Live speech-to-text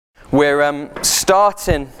We're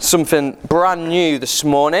starting something brand new this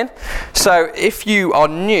morning. So if you are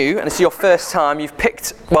new and it's your first time, you've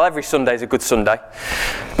picked, well, every Sunday is a good Sunday,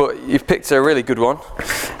 but you've picked a really good one.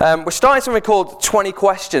 We're starting something called 20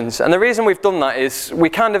 Questions, and the reason we've done that is we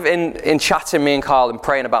kind of, in chatting, me and Carl, and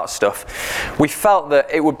praying about stuff, we felt that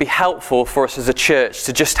it would be helpful for us as a church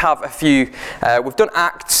to just have a few, we've done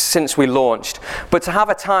Acts since we launched, but to have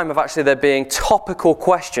a time of actually there being topical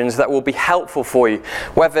questions that will be helpful for you,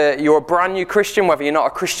 whether you're a brand new Christian, whether you're not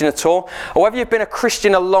a Christian at all, or whether you've been a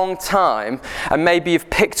Christian a long time and maybe you've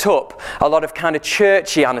picked up a lot of kind of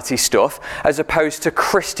churchianity stuff as opposed to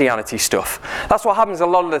Christianity stuff. That's what happens a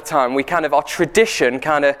lot of the time. Our tradition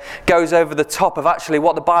kind of goes over the top of actually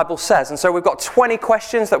what the Bible says. And so we've got 20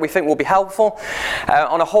 questions that we think will be helpful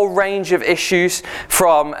on a whole range of issues,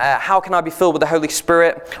 from how can I be filled with the Holy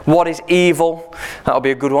Spirit? What is evil? That'll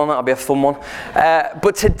be a good one. That'll be a fun one.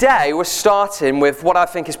 But today we're starting with what I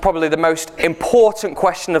think is probably the most important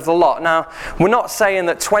question of the lot. Now, we're not saying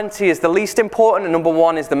that 20 is the least important and number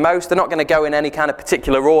 1 is the most. They're not going to go in any kind of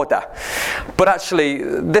particular order. But actually,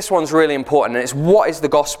 this one's really important, and it's what is the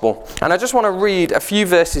gospel? And I just want to read a few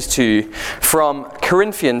verses to you from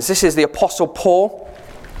Corinthians. This is the Apostle Paul,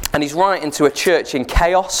 and he's writing to a church in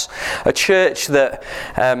chaos, a church that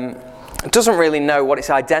doesn't really know what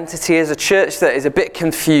its identity is, a church that is a bit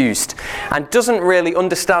confused and doesn't really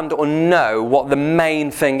understand or know what the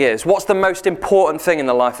main thing is. What's the most important thing in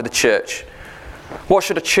the life of the church? What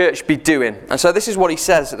should a church be doing? And so this is what he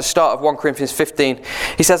says at the start of 1 Corinthians 15.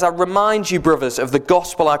 He says, I remind you, brothers, of the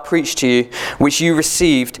gospel I preached to you, which you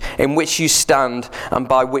received, in which you stand, and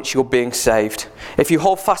by which you're being saved. If you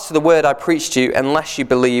hold fast to the word I preached to you, unless you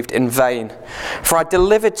believed in vain. For I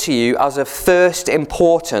delivered to you as of first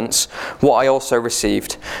importance what I also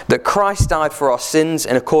received, that Christ died for our sins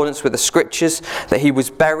in accordance with the scriptures, that he was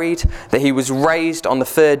buried, that he was raised on the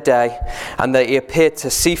third day, and that he appeared to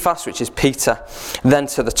Cephas, which is Peter, then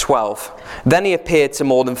to the 12. Then he appeared to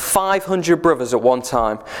more than 500 brothers at one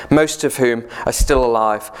time, most of whom are still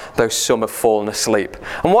alive, though some have fallen asleep.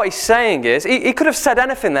 And what he's saying is, he could have said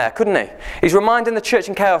anything there, couldn't he? He's reminding the church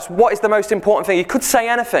in chaos, what is the most important thing? He could say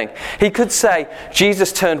anything. He could say,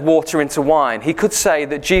 Jesus turned water into wine. He could say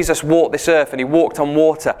that Jesus walked this earth and he walked on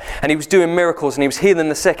water, and he was doing miracles, and he was healing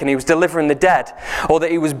the sick, and he was delivering the dead, or that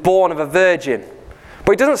he was born of a virgin.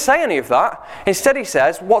 But he doesn't say any of that. Instead he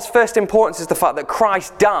says, what's first importance is the fact that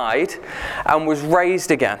Christ died and was raised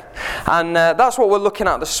again. And that's what we're looking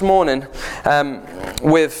at this morning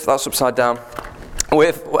that's upside down,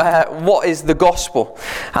 with what is the gospel.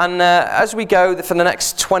 And as we go for the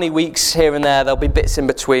next 20 weeks here and there, there'll be bits in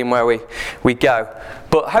between where we go.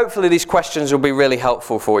 But hopefully these questions will be really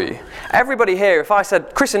helpful for you. Everybody here, if I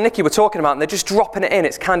said, Chris and Nikki were talking about, and they're just dropping it in,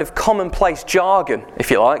 it's kind of commonplace jargon,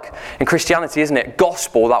 if you like, in Christianity, isn't it?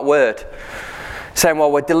 Gospel, that word. Saying,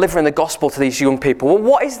 well, we're delivering the gospel to these young people. Well,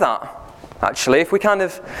 what is that? Actually, if we kind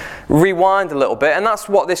of rewind a little bit, and that's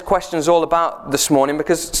what this question is all about this morning,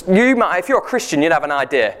 because you might, if you're a Christian, you'd have an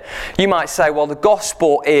idea. You might say, well, the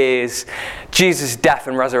gospel is Jesus' death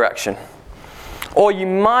and resurrection. Or you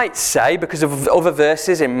might say, because of other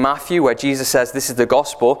verses in Matthew where Jesus says this is the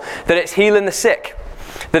gospel, that it's healing the sick,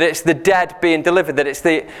 that it's the dead being delivered, that it's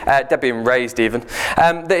the dead being raised even,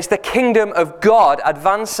 that it's the kingdom of God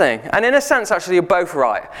advancing. And in a sense, actually, you're both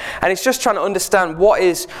right. And it's just trying to understand what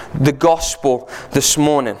is the gospel this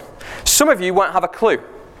morning. Some of you won't have a clue,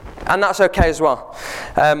 and that's okay as well.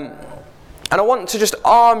 And I want to just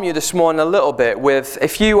arm you this morning a little bit with,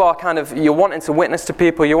 if you are you're wanting to witness to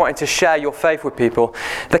people, you're wanting to share your faith with people,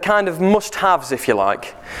 the kind of must-haves, if you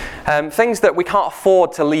like. Things that we can't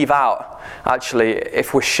afford to leave out, actually,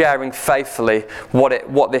 if we're sharing faithfully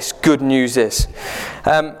what this good news is.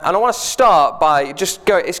 And I want to start by it's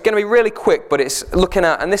going to be really quick, but it's looking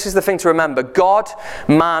at, and this is the thing to remember, God,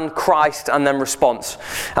 man, Christ, and then response.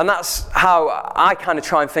 And that's how I kind of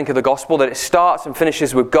try and think of the gospel, that it starts and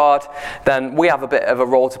finishes with God, then we have a bit of a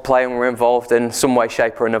role to play and we're involved in some way,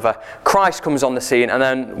 shape or another. Christ comes on the scene, and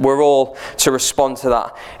then we're all to respond to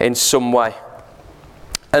that in some way.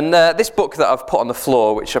 And this book that I've put on the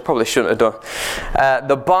floor, which I probably shouldn't have done,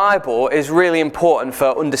 the Bible is really important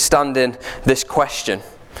for understanding this question.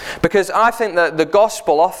 Because I think that the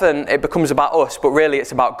gospel, often it becomes about us, but really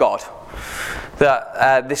it's about God.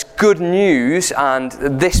 That this good news and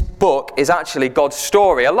this book is actually God's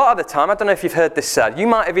story. A lot of the time, I don't know if you've heard this said, you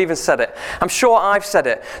might have even said it, I'm sure I've said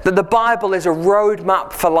it, that the Bible is a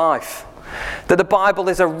roadmap for life. That the Bible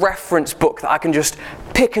is a reference book that I can just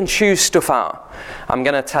pick and choose stuff out. I'm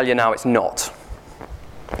going to tell you now, it's not.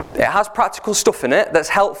 It has practical stuff in it that's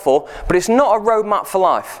helpful, but it's not a roadmap for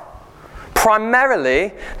life.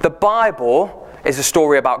 Primarily, the Bible is a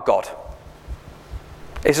story about God.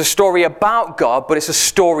 It's a story about God, but it's a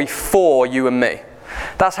story for you and me.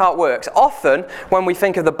 That's how it works. Often, when we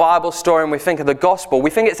think of the Bible story and we think of the gospel, we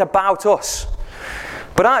think it's about us.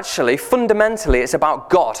 But actually, fundamentally, it's about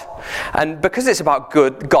God. And because it's about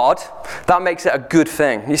God, that makes it a good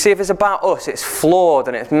thing. You see, if it's about us, it's flawed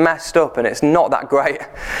and it's messed up and it's not that great.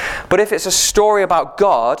 But if it's a story about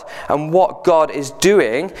God and what God is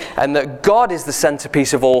doing, and that God is the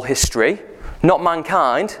centerpiece of all history, not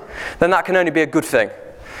mankind, then that can only be a good thing.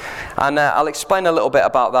 And I'll explain a little bit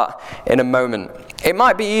about that in a moment. It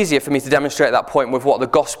might be easier for me to demonstrate that point with what the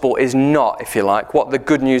gospel is not, if you like, what the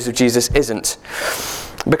good news of Jesus isn't.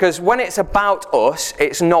 Because when it's about us,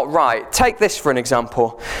 it's not right. Take this for an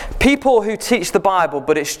example. People who teach the Bible,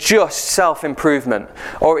 but it's just self-improvement,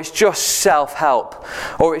 or it's just self-help,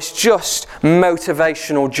 or it's just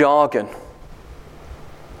motivational jargon.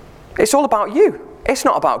 It's all about you. It's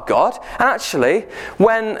not about God. And actually,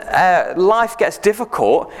 when life gets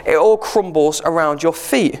difficult, it all crumbles around your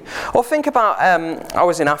feet. Or think about, I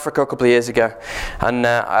was in Africa a couple of years ago, and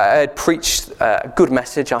I had preached a good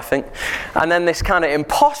message, I think. And then this kind of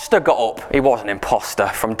imposter got up. He was an imposter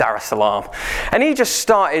from Dar es Salaam. And he just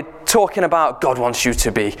started talking about God wants you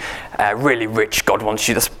to be really rich. God wants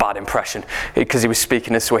you, that's a bad impression, because he was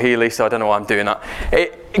speaking in Swahili, so I don't know why I'm doing that.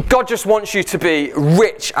 God just wants you to be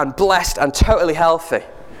rich and blessed and totally healthy.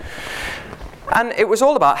 And it was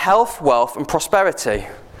all about health, wealth and prosperity.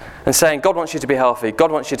 And saying, God wants you to be healthy,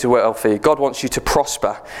 God wants you to be healthy, God wants you to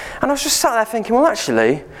prosper. And I was just sat there thinking, well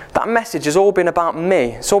actually, that message has all been about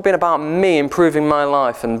me. It's all been about me improving my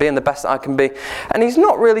life and being the best that I can be. And he's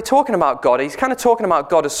not really talking about God. He's kind of talking about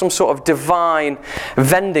God as some sort of divine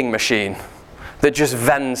vending machine that just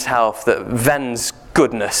vends health, that vends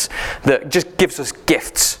goodness, that just gives us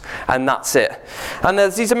gifts, and that's it. And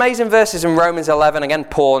there's these amazing verses in Romans 11, again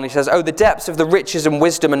Paul, and he says, oh, the depths of the riches and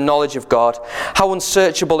wisdom and knowledge of God, how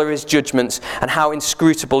unsearchable are his judgments, and how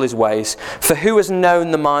inscrutable his ways. For who has known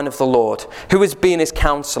the mind of the Lord? Who has been his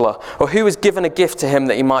counselor? Or who has given a gift to him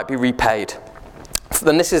that he might be repaid?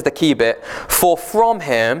 Then this is the key bit. For from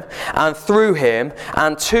him, and through him,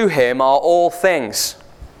 and to him are all things.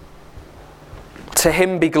 To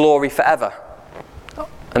him be glory forever.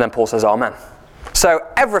 And then Paul says, amen. So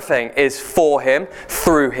everything is for him,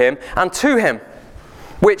 through him, and to him,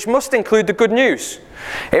 which must include the good news.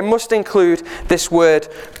 It must include this word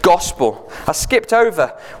gospel. I skipped over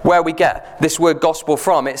where we get this word gospel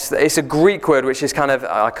from. It's a Greek word which is kind of,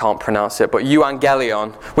 I can't pronounce it, but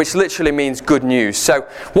euangelion, which literally means good news. So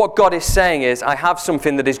what God is saying is, I have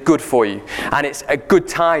something that is good for you, and it's a good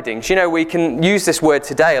tidings. You know, we can use this word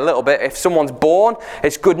today a little bit. If someone's born,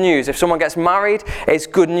 it's good news. If someone gets married, it's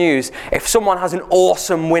good news. If someone has an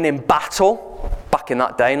awesome win in battle, back in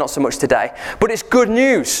that day, not so much today, but it's good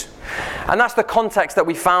news. And that's the context that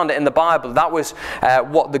we found it in the Bible. That was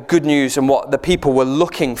what the good news and what the people were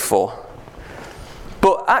looking for.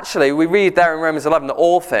 But actually, we read there in Romans 11 that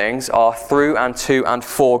all things are through and to and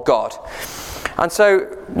for God. And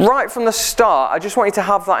so, right from the start, I just want you to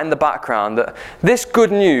have that in the background, that this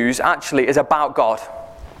good news actually is about God,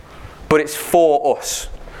 but it's for us.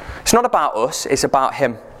 It's not about us, it's about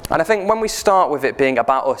him. And I think when we start with it being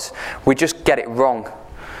about us, we just get it wrong.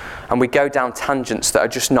 And we go down tangents that are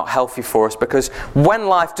just not healthy for us, because when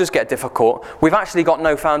life does get difficult, we've actually got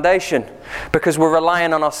no foundation, because we're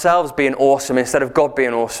relying on ourselves being awesome instead of God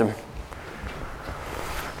being awesome.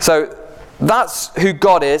 So that's who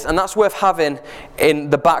God is, and that's worth having in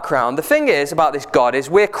the background. The thing is about this God is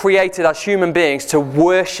we're created as human beings to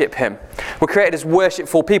worship him. We're created as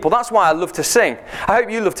worshipful people. That's why I love to sing. I hope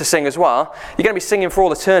you love to sing as well. You're going to be singing for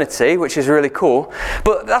all eternity, which is really cool.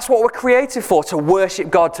 But that's what we're created for, to worship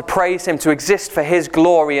God, to praise him, to exist for his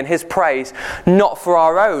glory and his praise, not for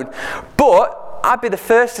our own. But I'd be the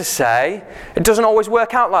first to say it doesn't always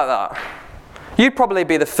work out like that. You'd probably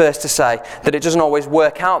be the first to say that it doesn't always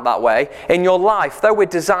work out that way in your life. Though we're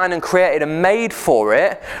designed and created and made for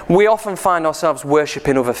it, we often find ourselves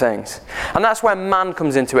worshipping other things. And that's where man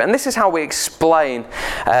comes into it. And this is how we explain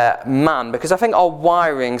man, because I think our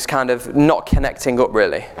wiring's kind of not connecting up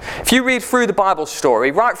really. If you read through the Bible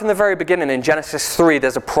story, right from the very beginning in Genesis 3,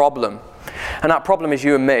 there's a problem. And that problem is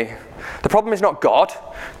you and me. The problem is not God.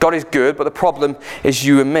 God is good, but the problem is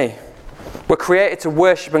you and me. We're created to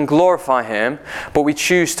worship and glorify him, but we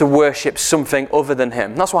choose to worship something other than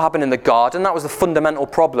him. That's what happened in the garden. That was the fundamental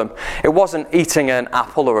problem. It wasn't eating an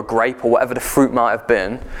apple or a grape or whatever the fruit might have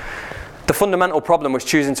been. The fundamental problem was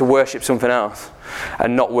choosing to worship something else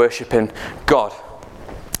and not worshiping God.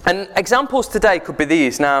 And examples today could be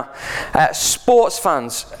these. Now, sports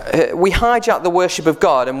fans, we hijack the worship of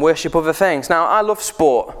God and worship other things. Now, I love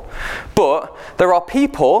sport, but there are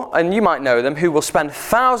people, and you might know them, who will spend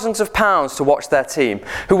thousands of pounds to watch their team,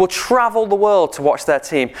 who will travel the world to watch their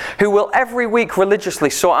team, who will every week religiously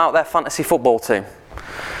sort out their fantasy football team.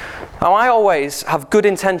 Now, I always have good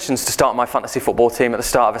intentions to start my fantasy football team at the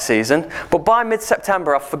start of a season, but by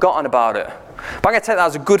mid-September I've forgotten about it. But I'm going to take that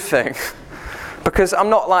as a good thing. Because I'm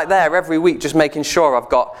not like there every week just making sure I've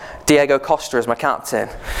got Diego Costa as my captain.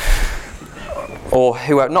 Or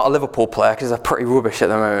whoever, not a Liverpool player because they're pretty rubbish at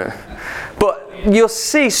the moment. But you'll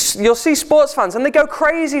see sports fans and they go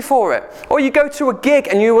crazy for it. Or you go to a gig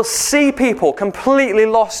and you will see people completely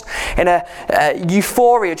lost in a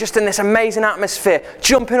euphoria, just in this amazing atmosphere,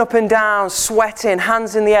 jumping up and down, sweating,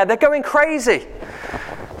 hands in the air. They're going crazy.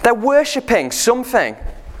 They're worshipping something.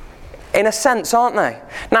 In a sense, aren't they?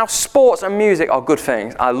 Now, sports and music are good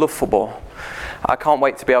things. I love football. I can't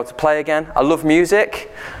wait to be able to play again. I love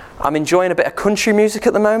music. I'm enjoying a bit of country music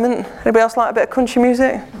at the moment. Anybody else like a bit of country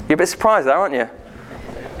music? You're a bit surprised there, aren't you?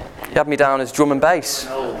 You had me down as drum and bass.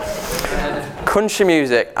 Country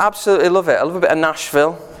music, absolutely love it. I love a bit of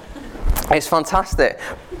Nashville. It's fantastic.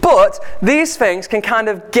 But these things can kind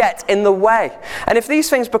of get in the way. And if these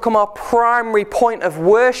things become our primary point of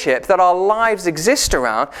worship that our lives exist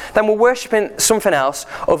around, then we're worshipping something else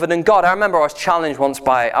other than God. I remember I was challenged once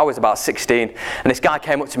I was about 16, and this guy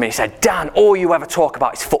came up to me and he said, Dan, all you ever talk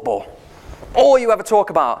about is football. All you ever talk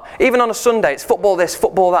about. Even on a Sunday, it's football this,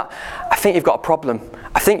 football that. I think you've got a problem.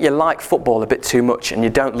 I think you like football a bit too much and you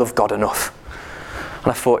don't love God enough. And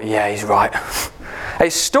I thought, yeah, he's right.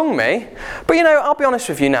 It stung me, but I'll be honest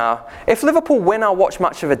with you now. If Liverpool win, I'll watch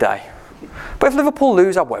Match of the Day. But if Liverpool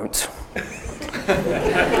lose, I won't.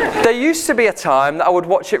 There used to be a time that I would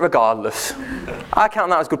watch it regardless. I count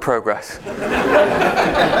that as good progress.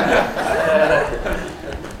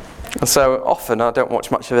 And so often I don't watch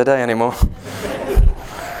Match of the Day anymore.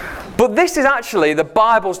 But this is actually the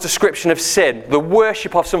Bible's description of sin, the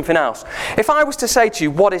worship of something else. If I was to say to you,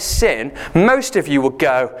 what is sin? Most of you would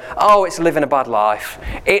go, oh, it's living a bad life.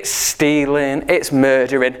 It's stealing, it's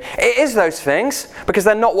murdering. It is those things, because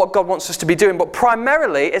they're not what God wants us to be doing. But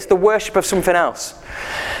primarily, it's the worship of something else.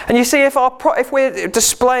 And you see, if we're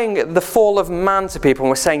displaying the fall of man to people, and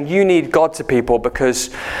we're saying you need God to people because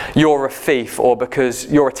you're a thief or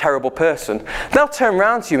because you're a terrible person, they'll turn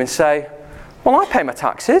around to you and say, well, I pay my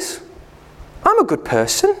taxes. I'm a good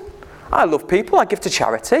person. I love people. I give to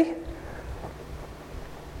charity.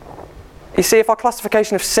 You see, if our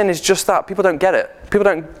classification of sin is just that, people don't get it. People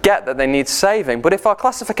don't get that they need saving. But if our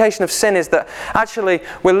classification of sin is that actually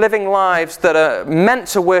we're living lives that are meant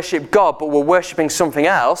to worship God, but we're worshipping something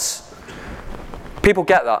else, people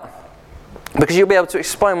get that. Because you'll be able to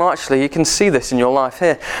explain, well, actually, you can see this in your life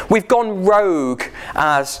here. We've gone rogue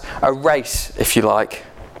as a race, if you like.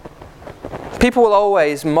 People will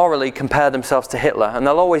always morally compare themselves to Hitler, and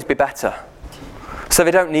they'll always be better. So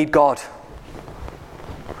they don't need God.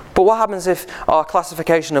 But what happens if our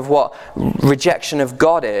classification of what rejection of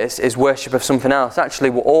God is worship of something else?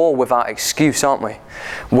 Actually, we're all without excuse, aren't we?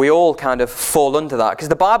 We all kind of fall under that. Because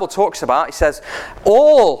the Bible talks about, it says,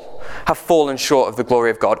 all have fallen short of the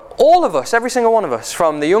glory of God. All of us, every single one of us,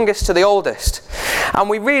 from the youngest to the oldest. And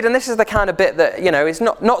we read, and this is the kind of bit that, is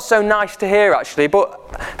not so nice to hear, actually, but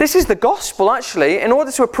this is the gospel, actually. In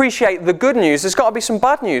order to appreciate the good news, there's got to be some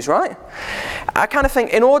bad news, right? I kind of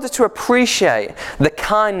think in order to appreciate the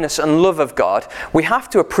kindness and love of God, we have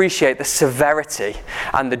to appreciate the severity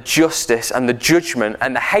and the justice and the judgment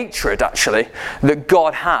and the hatred, actually, that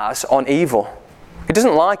God has on evil. He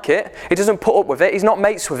doesn't like it. He doesn't put up with it. He's not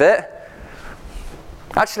mates with it.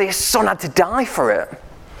 Actually, his son had to die for it.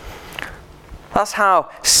 That's how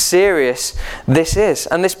serious this is.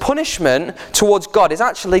 And this punishment towards God is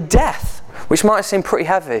actually death, which might seem pretty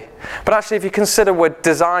heavy. But actually, if you consider we're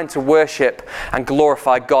designed to worship and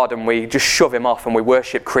glorify God and we just shove him off and we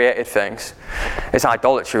worship created things, it's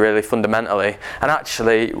idolatry really, fundamentally. And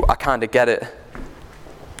actually, I kind of get it.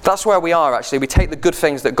 That's where we are, actually. We take the good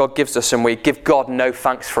things that God gives us and we give God no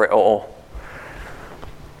thanks for it all.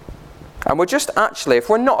 And we're just actually, if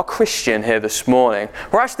we're not a Christian here this morning,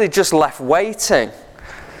 we're actually just left waiting.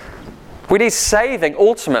 We need saving,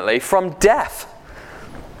 ultimately, from death.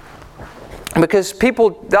 Because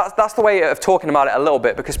people, that's the way of talking about it a little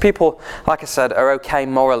bit, because people, like I said, are okay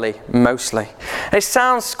morally, mostly. And it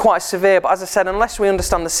sounds quite severe, but as I said, unless we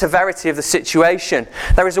understand the severity of the situation,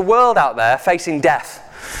 there is a world out there facing death,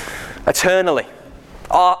 eternally.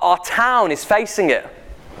 Our town is facing it.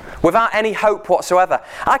 Without any hope whatsoever.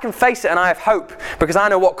 I can face it and I have hope because I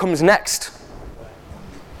know what comes next.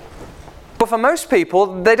 But for most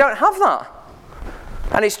people, they don't have that.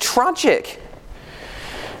 And it's tragic.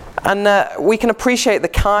 And we can appreciate the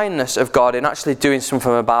kindness of God in actually doing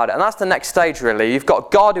something about it. And that's the next stage, really. You've got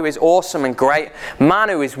God who is awesome and great, man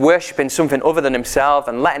who is worshipping something other than himself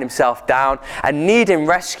and letting himself down and needing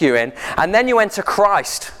rescuing. And then you enter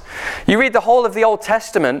Christ. You read the whole of the Old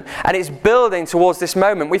Testament and it's building towards this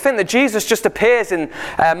moment. We think that Jesus just appears in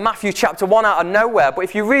Matthew chapter 1 out of nowhere. But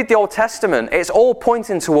if you read the Old Testament, it's all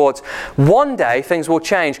pointing towards one day things will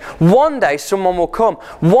change. One day someone will come.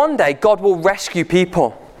 One day God will rescue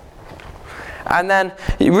people. And then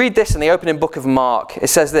you read this in the opening book of Mark. It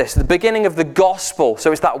says this, the beginning of the gospel.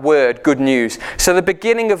 So it's that word, good news. So the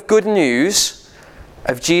beginning of good news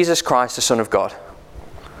of Jesus Christ, the Son of God.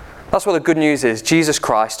 That's what the good news is. Jesus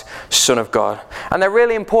Christ, Son of God. And they're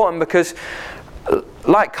really important because,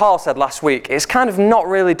 like Carl said last week, it's kind of not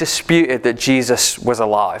really disputed that Jesus was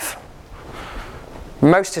alive.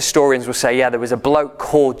 Most historians will say, yeah, there was a bloke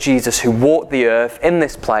called Jesus who walked the earth in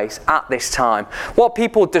this place at this time. What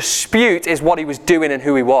people dispute is what he was doing and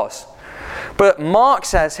who he was. But Mark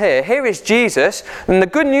says here is Jesus, and the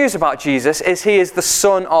good news about Jesus is he is the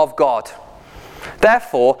Son of God.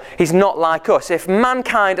 Therefore, he's not like us. If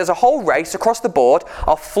mankind as a whole race across the board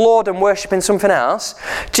are flawed and worshipping something else,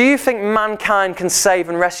 do you think mankind can save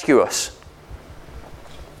and rescue us?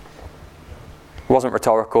 It wasn't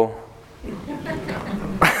rhetorical.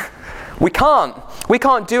 We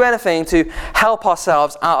can't do anything to help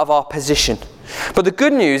ourselves out of our position. But the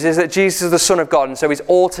good news is that Jesus is the Son of God, and so he's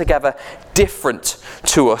altogether different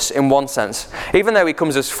to us in one sense. Even though he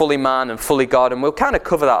comes as fully man and fully God, and we'll kind of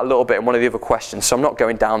cover that a little bit in one of the other questions, so I'm not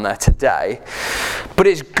going down there today. But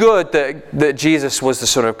it's good that Jesus was the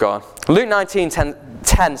Son of God. Luke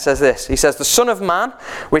 19:10 says this. He says, the Son of Man,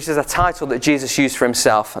 which is a title that Jesus used for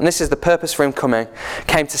himself, and this is the purpose for him coming,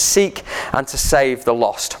 came to seek and to save the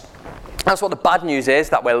lost. That's what the bad news is,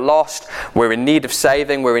 that we're lost, we're in need of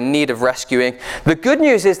saving, we're in need of rescuing. The good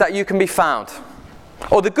news is that you can be found.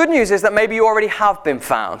 Or the good news is that maybe you already have been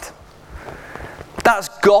found. That's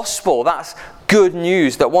gospel, that's good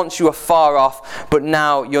news, that once you were far off, but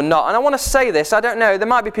now you're not. And I want to say this, I don't know, there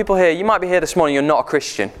might be people here, you might be here this morning, you're not a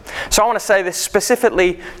Christian. So I want to say this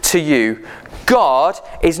specifically to you. God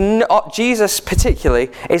is not, Jesus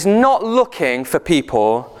particularly, is not looking for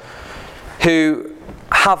people who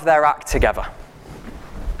have their act together.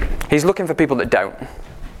 He's looking for people that don't.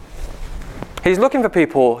 He's looking for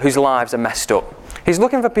people whose lives are messed up. He's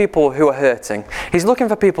looking for people who are hurting. He's looking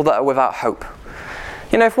for people that are without hope.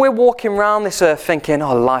 You know, if we're walking around this earth thinking,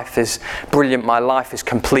 oh, life is brilliant, my life is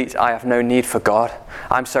complete, I have no need for God,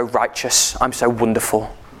 I'm so righteous, I'm so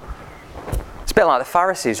wonderful. It's a bit like the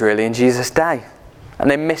Pharisees really in Jesus' day.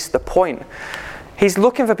 And they missed the point. He's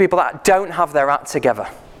looking for people that don't have their act together.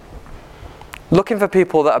 Looking for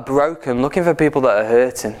people that are broken, looking for people that are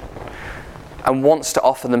hurting, and wants to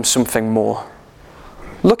offer them something more.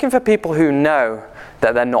 Looking for people who know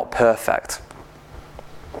that they're not perfect.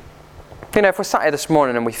 You know, if we're sat here this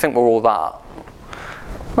morning and we think we're all that,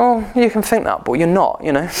 well, you can think that, but you're not,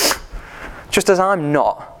 you know. Just as I'm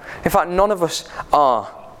not. In fact, none of us are.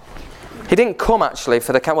 He didn't come actually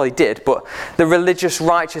for the, well he did, but the religious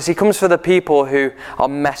righteous. He comes for the people who are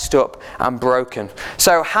messed up and broken.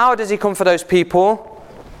 So how does he come for those people?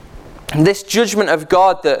 This judgment of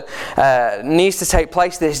God that needs to take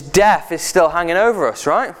place, this death is still hanging over us,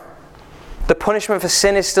 right? The punishment for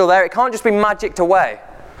sin is still there. It can't just be magicked away.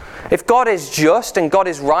 If God is just and God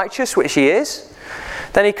is righteous, which he is,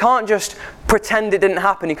 then he can't just pretend it didn't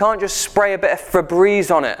happen. He can't just spray a bit of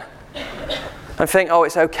Febreze on it and think, oh,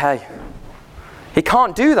 it's okay. He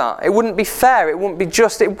can't do that. It wouldn't be fair. It wouldn't be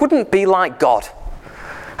just. It wouldn't be like God.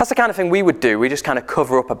 That's the kind of thing we would do. We just kind of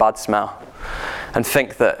cover up a bad smell and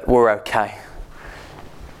think that we're okay.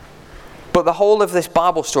 But the whole of this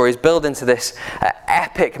Bible story is built into this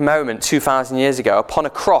epic moment 2,000 years ago upon a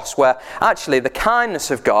cross where actually the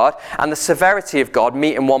kindness of God and the severity of God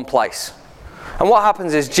meet in one place. And what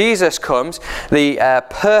happens is Jesus comes, the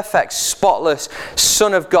perfect, spotless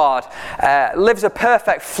Son of God, lives a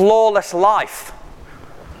perfect, flawless life.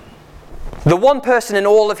 The one person in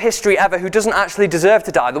all of history ever who doesn't actually deserve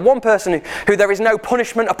to die. The one person who there is no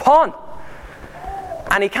punishment upon.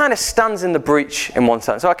 And he kind of stands in the breach in one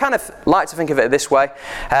sense. So I kind of like to think of it this way.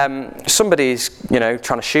 Somebody's, trying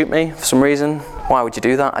to shoot me for some reason. Why would you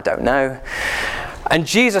do that? I don't know. And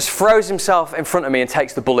Jesus throws himself in front of me and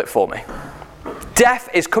takes the bullet for me. Death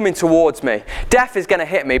is coming towards me. Death is going to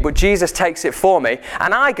hit me, but Jesus takes it for me.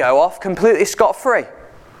 And I go off completely scot-free.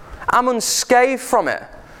 I'm unscathed from it.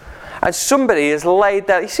 And somebody has laid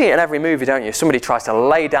down, you see it in every movie, don't you? Somebody tries to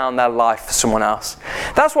lay down their life for someone else.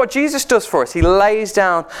 That's what Jesus does for us. He lays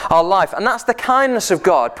down our life. And that's the kindness of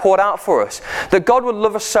God poured out for us. That God would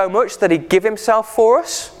love us so much that He'd give Himself for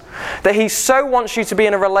us. That He so wants you to be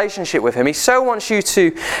in a relationship with Him. He so wants you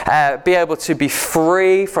to be able to be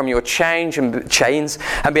free from your chains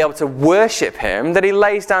and be able to worship Him, that He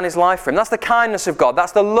lays down His life for Him. That's the kindness of God.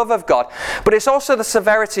 That's the love of God. But it's also the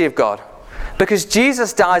severity of God. Because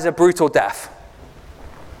Jesus dies a brutal death.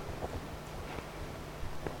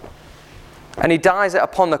 And He dies it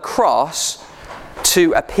upon the cross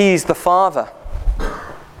to appease the Father.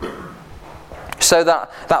 So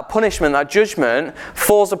that punishment, that judgment,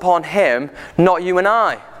 falls upon Him, not you and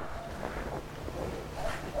I.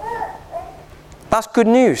 That's good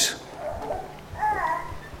news.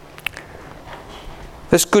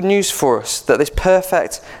 There's good news for us, that this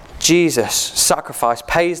perfect Jesus sacrifice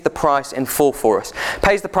pays the price in full for us.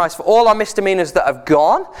 Pays the price for all our misdemeanors that have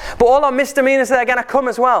gone, but all our misdemeanors that are going to come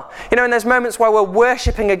as well. You know, and there's moments where we're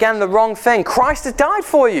worshipping again the wrong thing. Christ has died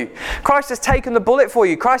for you. Christ has taken the bullet for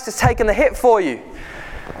you. Christ has taken the hit for you.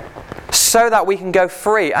 So that we can go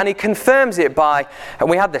free. And He confirms it by, and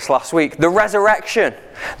we had this last week, the resurrection.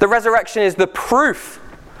 The resurrection is the proof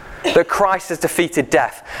that Christ has defeated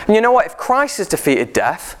death. And you know what? If Christ has defeated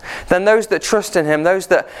death, then those that trust in Him, those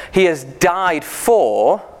that He has died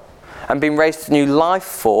for and been raised to new life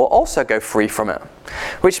for, also go free from it.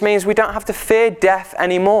 Which means we don't have to fear death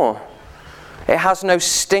anymore. It has no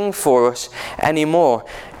sting for us anymore.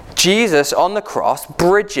 Jesus on the cross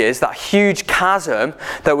bridges that huge chasm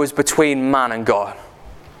that was between man and God.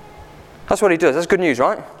 That's what He does. That's good news,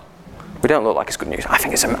 right? We don't look like it's good news. I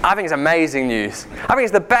think it's amazing news. I think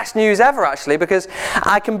it's the best news ever, actually, because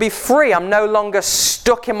I can be free. I'm no longer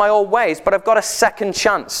stuck in my old ways, but I've got a second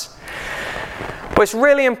chance. But it's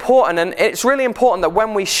really important, and it's really important that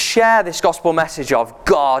when we share this gospel message of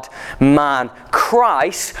God, man,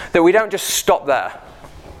 Christ, that we don't just stop there.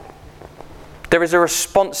 There is a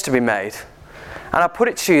response to be made. And I put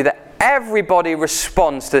it to you that everybody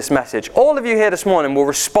responds to this message. All of you here this morning will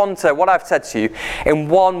respond to what I've said to you in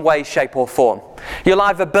one way, shape or form. You'll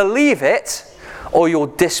either believe it or you'll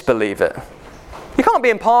disbelieve it. You can't be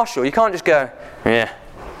impartial. You can't just go, yeah,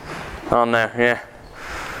 oh no, yeah.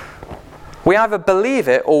 We either believe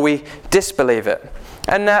it or we disbelieve it.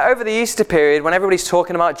 And over the Easter period, when everybody's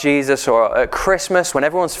talking about Jesus, or at Christmas, when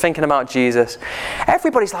everyone's thinking about Jesus,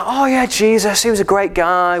 everybody's like, oh yeah, Jesus, He was a great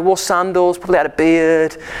guy, wore sandals, probably had a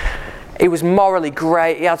beard. He was morally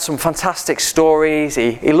great. He had some fantastic stories.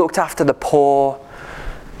 He looked after the poor.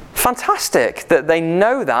 Fantastic that they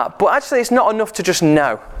know that, but actually it's not enough to just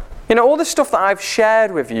know. You know, all the stuff that I've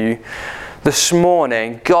shared with you this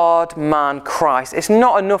morning, God, man, Christ, it's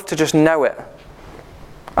not enough to just know it.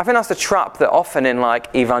 I think that's the trap that often in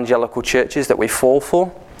like evangelical churches that we fall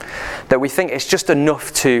for. That we think it's just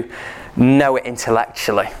enough to know it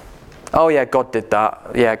intellectually. Oh yeah, God did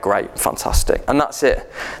that. Yeah, great, fantastic. And that's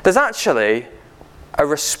it. There's actually a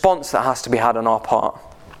response that has to be had on our part.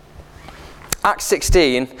 Acts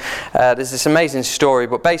 16, there's this amazing story,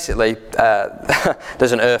 but basically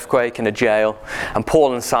there's an earthquake in a jail, and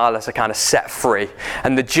Paul and Silas are kind of set free.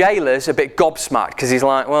 And the jailer's a bit gobsmacked because he's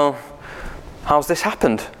like, well, how's this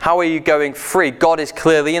happened? How are you going free? God is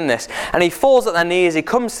clearly in this. And he falls at their knees, he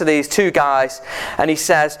comes to these two guys, and he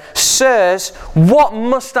says, sirs, what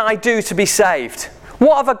must I do to be saved?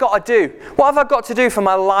 What have I got to do? What have I got to do for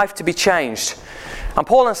my life to be changed? And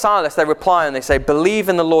Paul and Silas, they reply and they say, believe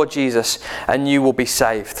in the Lord Jesus and you will be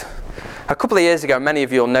saved. A couple of years ago, many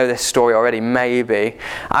of you will know this story already, maybe.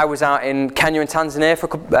 I was out in Kenya and Tanzania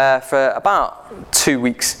for about 2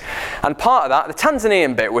 weeks. And part of that, the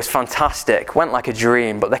Tanzanian bit was fantastic, went like a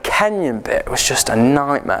dream, but the Kenyan bit was just a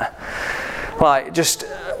nightmare. Like, just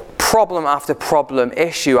problem after problem,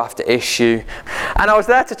 issue after issue. And I was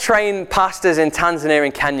there to train pastors in Tanzania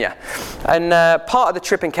and Kenya. And part of the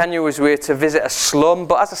trip in Kenya was we were to visit a slum,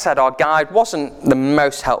 but as I said, our guide wasn't the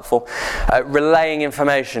most helpful at relaying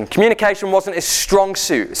information. Communication wasn't his strong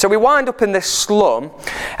suit. So we wind up in this slum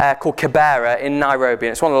called Kibera in Nairobi.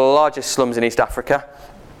 And it's one of the largest slums in East Africa.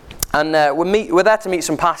 And we're there to meet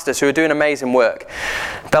some pastors who are doing amazing work.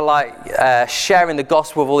 They're like sharing the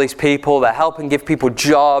gospel with all these people. They're helping give people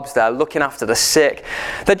jobs. They're looking after the sick.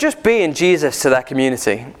 They're just being Jesus to their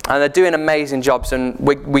community. And they're doing amazing jobs. And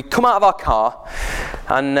we come out of our car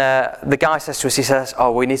and the guy says to us, he says,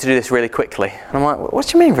 oh, we need to do this really quickly. And I'm like, what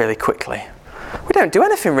do you mean really quickly? We don't do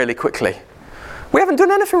anything really quickly. We haven't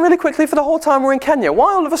done anything really quickly for the whole time we're in Kenya.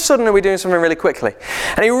 Why all of a sudden are we doing something really quickly?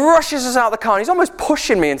 And he rushes us out of the car and he's almost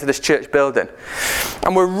pushing me into this church building.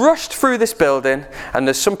 And we're rushed through this building and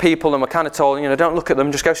there's some people and we're kind of told, don't look at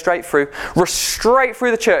them, just go straight through. Rush straight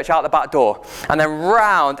through the church out the back door and then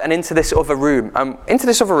round and into this other room. Into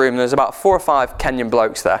this other room there's about 4 or 5 Kenyan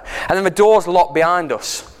blokes there. And then the door's locked behind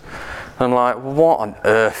us. And I'm like, what on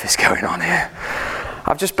earth is going on here?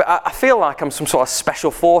 I feel like I'm some sort of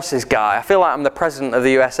special forces guy. I feel like I'm the president of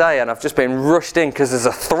the USA and I've just been rushed in because there's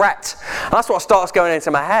a threat. And that's what starts going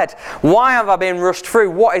into my head. Why have I been rushed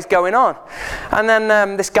through? What is going on? And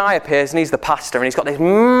then this guy appears and he's the pastor and he's got this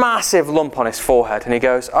massive lump on his forehead and he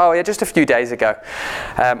goes, oh yeah, just a few days ago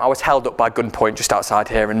I was held up by gunpoint just outside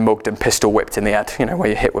here and mugged and pistol whipped in the head, where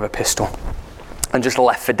you hit with a pistol, and just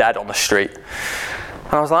left for dead on the street.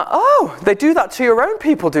 And I was like, oh, they do that to your own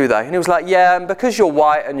people, do they? And he was like, yeah, and because you're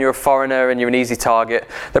white and you're a foreigner and you're an easy target,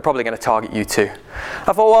 they're probably going to target you too.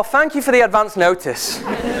 I thought, well, thank you for the advance notice.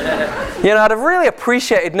 I'd have really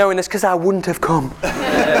appreciated knowing this because I wouldn't have come.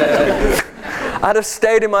 I'd have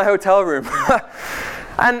stayed in my hotel room.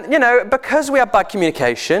 And, because we had bad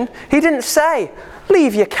communication, he didn't say,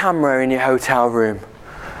 leave your camera in your hotel room.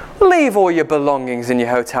 Leave all your belongings in your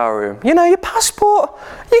hotel room. Your passport,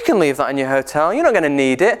 you can leave that in your hotel. You're not going to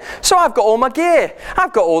need it. So I've got all my gear.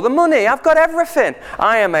 I've got all the money. I've got everything.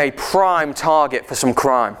 I am a prime target for some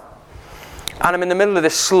crime. And I'm in the middle of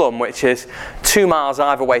this slum, which is 2 miles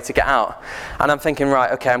either way to get out. And I'm thinking,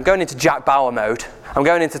 right, okay, I'm going into Jack Bauer mode. I'm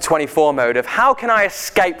going into 24 mode of how can I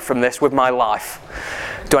escape from this with my life?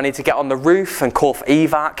 Do I need to get on the roof and call for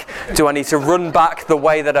evac? Do I need to run back the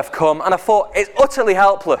way that I've come? And I thought, it's utterly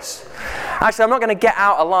helpless. Actually, I'm not going to get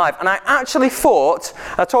out alive. And I actually thought,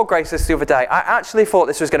 I told Grace this the other day, I actually thought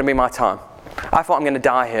this was going to be my time. I thought I'm going to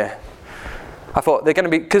die here. I thought they're going to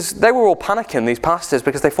be, because they were all panicking, these pastors,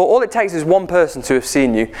 because they thought all it takes is one person to have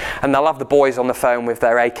seen you and they'll have the boys on the phone with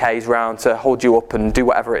their AKs round to hold you up and do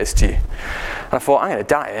whatever it is to you. And I thought, I'm going to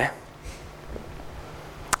die here.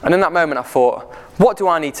 And in that moment I thought, what do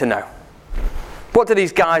I need to know? What do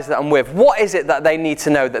these guys that I'm with, what is it that they need to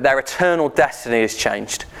know that their eternal destiny has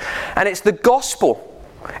changed? And it's the gospel.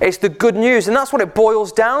 It's the good news. And that's what it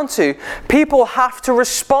boils down to. People have to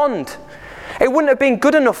respond. It wouldn't have been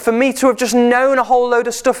good enough for me to have just known a whole load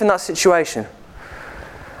of stuff in that situation.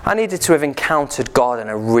 I needed to have encountered God in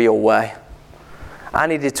a real way. I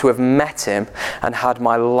needed to have met him and had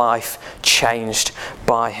my life changed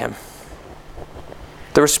by him.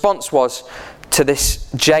 The response was to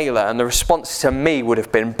this jailer, and the response to me would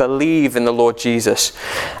have been, believe in the Lord Jesus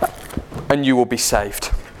and you will be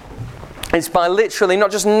saved. It's by literally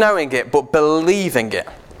not just knowing it, but believing it.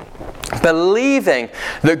 Believing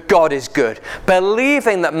that God is good.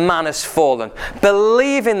 Believing that man has fallen.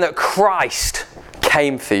 Believing that Christ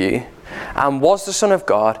came for you and was the Son of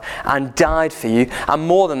God and died for you, and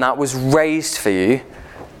more than that, was raised for you.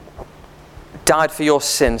 Died for your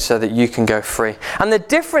sins so that you can go free. And the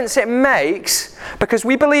difference it makes, because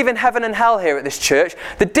we believe in heaven and hell here at this church,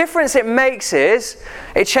 the difference it makes is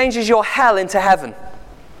it changes your hell into heaven.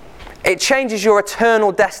 It changes your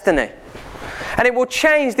eternal destiny. And it will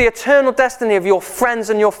change the eternal destiny of your friends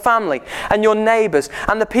and your family and your neighbours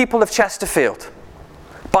and the people of Chesterfield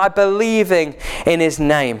by believing in his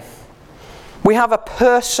name. We have a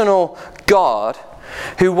personal God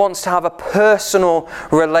who wants to have a personal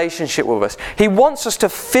relationship with us. He wants us to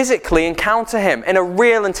physically encounter him in a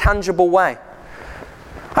real and tangible way.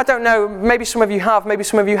 I don't know, maybe some of you have, maybe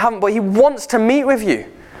some of you haven't, but he wants to meet with you.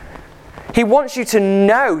 He wants you to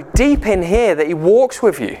know deep in here that he walks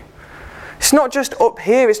with you. It's not just up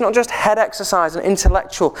here, it's not just head exercise and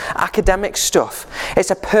intellectual, academic stuff. It's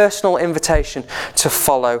a personal invitation to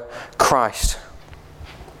follow Christ.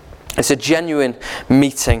 It's a genuine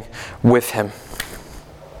meeting with him.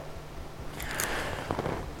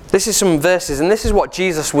 This is some verses, and this is what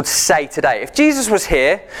Jesus would say today. If Jesus was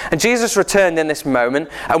here, and Jesus returned in this moment,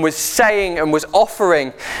 and was saying and was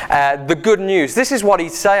offering the good news, this is what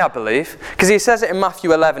he'd say, I believe. Because he says it in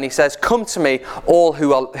Matthew 11, he says, "Come to me, all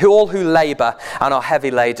who labour and are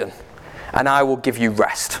heavy laden, and I will give you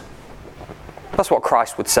rest." That's what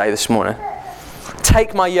Christ would say this morning.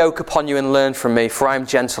 "Take my yoke upon you and learn from me, for I am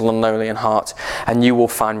gentle and lowly in heart, and you will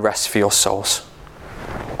find rest for your souls."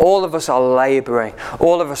 All of us are labouring.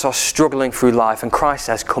 All of us are struggling through life. And Christ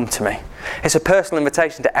says, come to me. It's a personal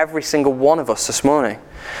invitation to every single one of us this morning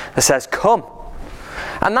that says, come.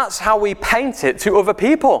 And that's how we paint it to other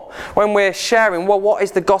people. When we're sharing, well, what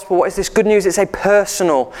is the gospel? What is this good news? It's a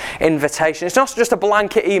personal invitation. It's not just a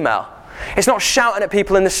blanket email. It's not shouting at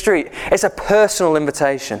people in the street. It's a personal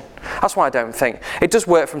invitation. That's why I don't think. It does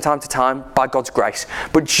work from time to time by God's grace.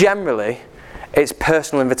 But generally, It's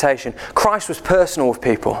personal invitation. Christ was personal with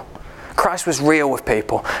people. Christ was real with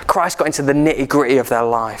people. Christ got into the nitty-gritty of their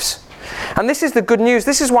lives. And this is the good news.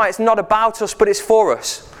 This is why it's not about us, but it's for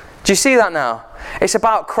us. Do you see that now? It's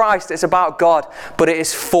about Christ, it's about God, but it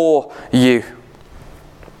is for you.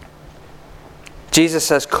 Jesus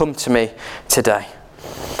says, come to me today.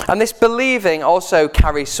 And this believing also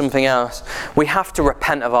carries something else. We have to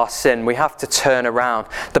repent of our sin. We have to turn around.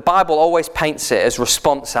 The Bible always paints it as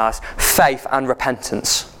response as faith and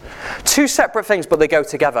repentance. Two separate things, but they go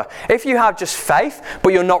together. If you have just faith,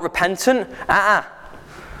 but you're not repentant,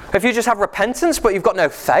 If you just have repentance, but you've got no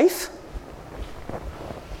faith,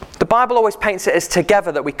 the Bible always paints it as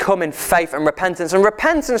together, that we come in faith and repentance. And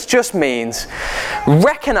repentance just means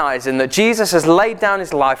recognizing that Jesus has laid down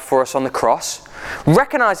his life for us on the cross,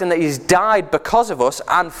 recognizing that he's died because of us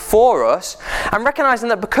and for us, and recognizing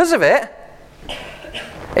that because of it,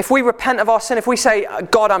 if we repent of our sin, if we say,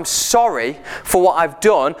 God, I'm sorry for what I've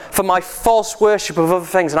done, for my false worship of other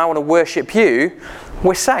things, and I want to worship you,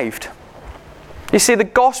 we're saved. You see, the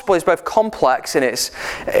gospel is both complex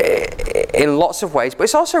in lots of ways, but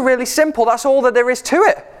it's also really simple. That's all that there is to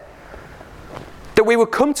it. That we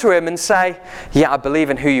would come to him and say, yeah, I believe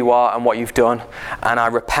in who you are and what you've done, and I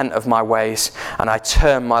repent of my ways, and I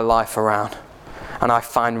turn my life around, and I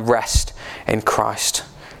find rest in Christ.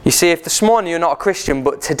 You see, if this morning you're not a Christian,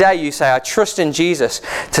 but today you say, I trust in Jesus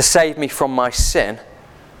to save me from my sin,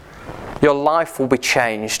 your life will be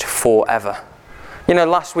changed forever. You know,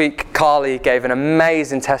 last week Carly gave an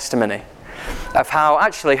amazing testimony of how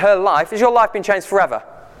actually her life, has your life been changed forever?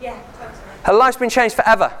 Yeah, totally. Her life's been changed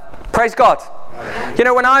forever. Praise God. You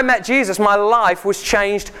know, when I met Jesus, my life was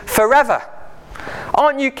changed forever.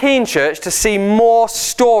 Aren't you keen, church, to see more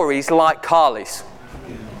stories like Carly's?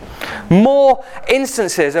 More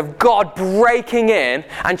instances of God breaking in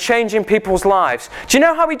and changing people's lives. Do you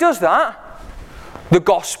know how he does that? The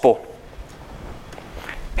gospel.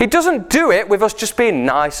 He doesn't do it with us just being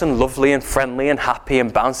nice and lovely and friendly and happy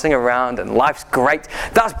and bouncing around and life's great.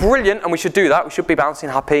 That's brilliant, and we should do that. We should be bouncing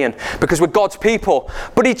happy and because we're God's people.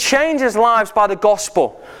 But he changes lives by the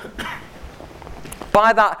gospel.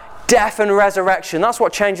 By that death and resurrection. That's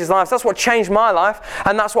what changes lives. That's what changed my life,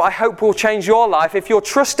 and that's what I hope will change your life if you're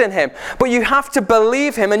trusting him. But you have to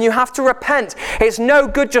believe him and you have to repent. It's no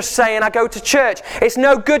good just saying, I go to church. It's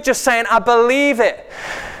no good just saying, I believe it.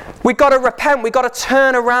 We've got to repent. We've got to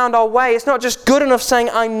turn around our way. It's not just good enough saying,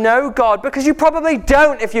 I know God, because you probably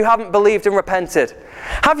don't if you haven't believed and repented.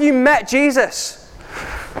 Have you met Jesus?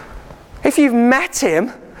 If you've met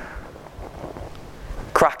him,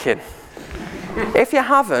 cracking. If you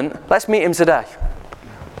haven't, let's meet him today.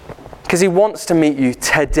 Because he wants to meet you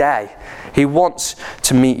today. He wants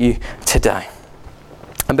to meet you today.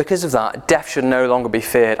 And because of that, death should no longer be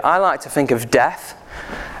feared. I like to think of death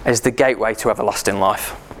as the gateway to everlasting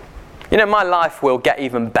life. You know, my life will get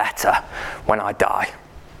even better when I die,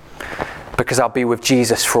 because I'll be with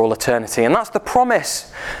Jesus for all eternity. And that's the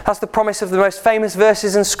promise. That's the promise of the most famous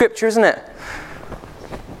verses in Scripture, isn't it?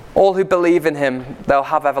 All who believe in him, they'll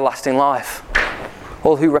have everlasting life.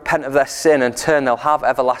 All who repent of their sin and turn, they'll have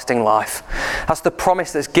everlasting life. That's the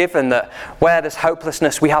promise that's given, that where there's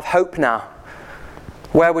hopelessness, we have hope now.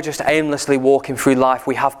 Where we're just aimlessly walking through life,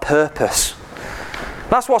 we have purpose.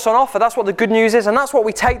 That's what's on offer. That's what the good news is, and that's what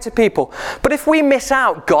we take to people. But if we miss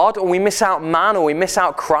out God, or we miss out man, or we miss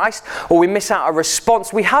out Christ, or we miss out a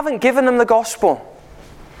response, we haven't given them the gospel.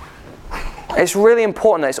 It's really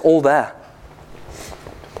important that it's all there.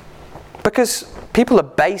 Because people are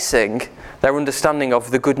basing their understanding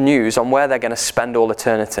of the good news on where they're going to spend all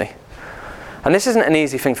eternity. And this isn't an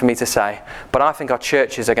easy thing for me to say, but I think our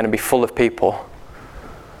churches are going to be full of people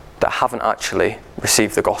that haven't actually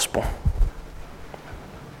received the gospel.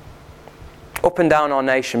 Up and down our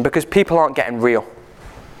nation, because people aren't getting real.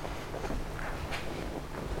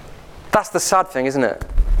 That's the sad thing, isn't it?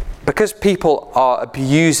 Because people are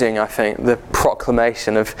abusing, I think, the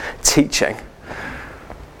proclamation of teaching.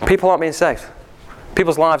 People aren't being saved.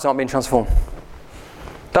 People's lives aren't being transformed.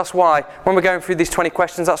 That's why, when we're going through these 20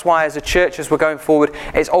 questions, that's why as a church, as we're going forward,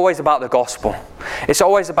 it's always about the gospel. It's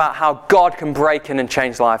always about how God can break in and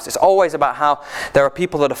change lives. It's always about how there are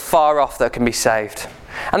people that are far off that can be saved.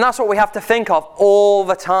 And that's what we have to think of all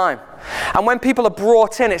the time. And when people are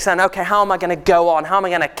brought in, it's then, okay, how am I going to go on? How am I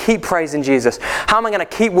going to keep praising Jesus? How am I going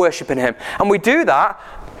to keep worshipping him? And we do that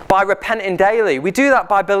by repenting daily. We do that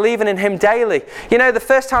by believing in him daily. You know, the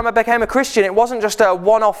first time I became a Christian, it wasn't just a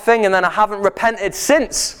one-off thing and then I haven't repented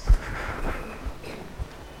since.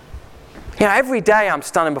 You know, every day I'm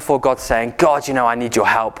standing before God saying, God, you know, I need your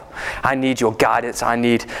help. I need your guidance. I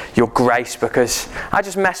need your grace, because I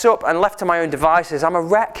just mess up, and left to my own devices, I'm a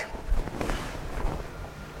wreck.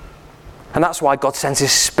 And that's why God sends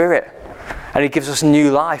his Spirit. And he gives us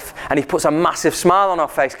new life. And he puts a massive smile on our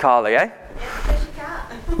face, Carly, eh?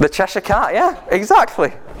 The Cheshire Cat, yeah,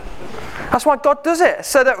 exactly. That's why God does it,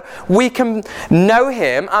 so that we can know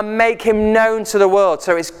him and make him known to the world.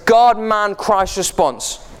 So it's God, man, Christ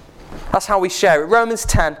response. That's how we share it. Romans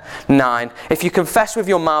 10:9. If you confess with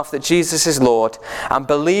your mouth that Jesus is Lord and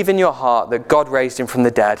believe in your heart that God raised him from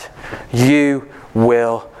the dead, you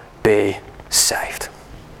will be saved.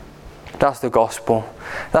 That's the gospel.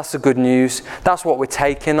 That's the good news. That's what we're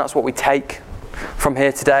taking. That's what we take from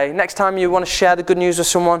here today. Next time you want to share the good news with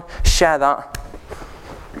someone, share that.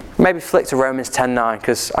 Maybe flick to Romans 10:9,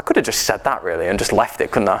 because I could have just said that really and just left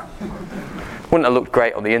it, couldn't I? Wouldn't have looked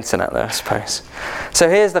great on the internet there, I suppose. So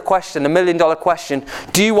here's the question, the $1 million question.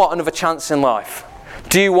 Do you want another chance in life?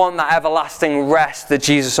 Do you want that everlasting rest that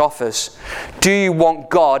Jesus offers? Do you want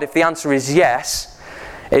God? If the answer is yes,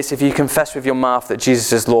 it's if you confess with your mouth that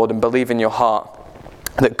Jesus is Lord and believe in your heart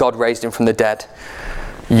that God raised him from the dead,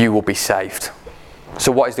 you will be saved.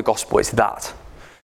 So what is the gospel? It's that.